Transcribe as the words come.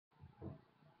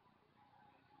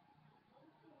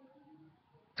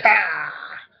Ta!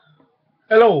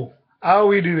 Hello, how are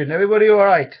we doing? Everybody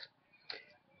alright?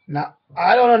 Now,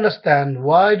 I don't understand,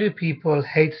 why do people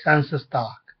hate Sansa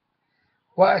Stark?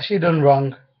 What has she done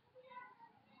wrong?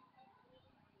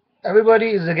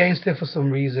 Everybody is against her for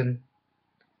some reason.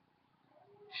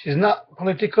 She's not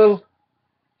political,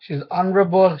 she's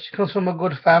honorable, she comes from a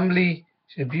good family,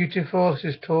 she's beautiful,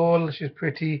 she's tall, she's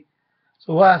pretty.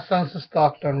 So what has Sansa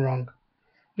Stark done wrong?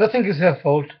 Nothing is her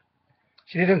fault.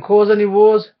 She didn't cause any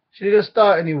wars, she didn't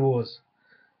start any wars.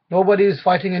 Nobody is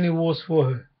fighting any wars for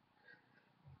her.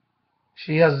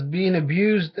 She has been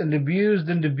abused and abused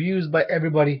and abused by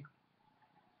everybody.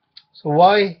 So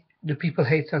why do people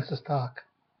hate Sansa Stark?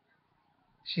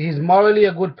 She is morally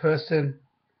a good person.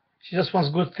 She just wants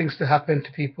good things to happen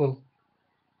to people.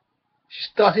 She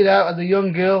started out as a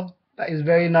young girl that is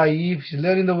very naive. She's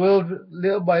learning the world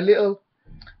little by little.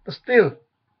 But still,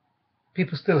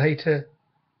 people still hate her.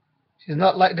 She's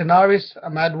not like Daenerys, a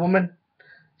mad woman.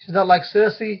 She's not like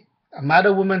Cersei, a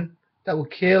madder woman that will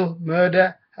kill,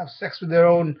 murder, have sex with their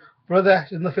own brother.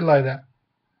 She's nothing like that.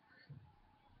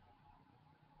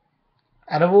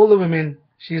 Out of all the women,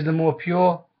 she's the more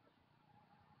pure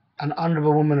and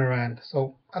honorable woman around.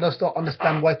 So I just don't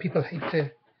understand why people hate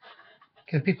her.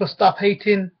 Can people stop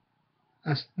hating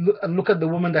and look at the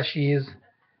woman that she is?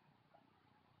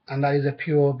 And that is a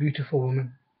pure, beautiful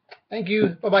woman. Thank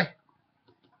you. Bye-bye.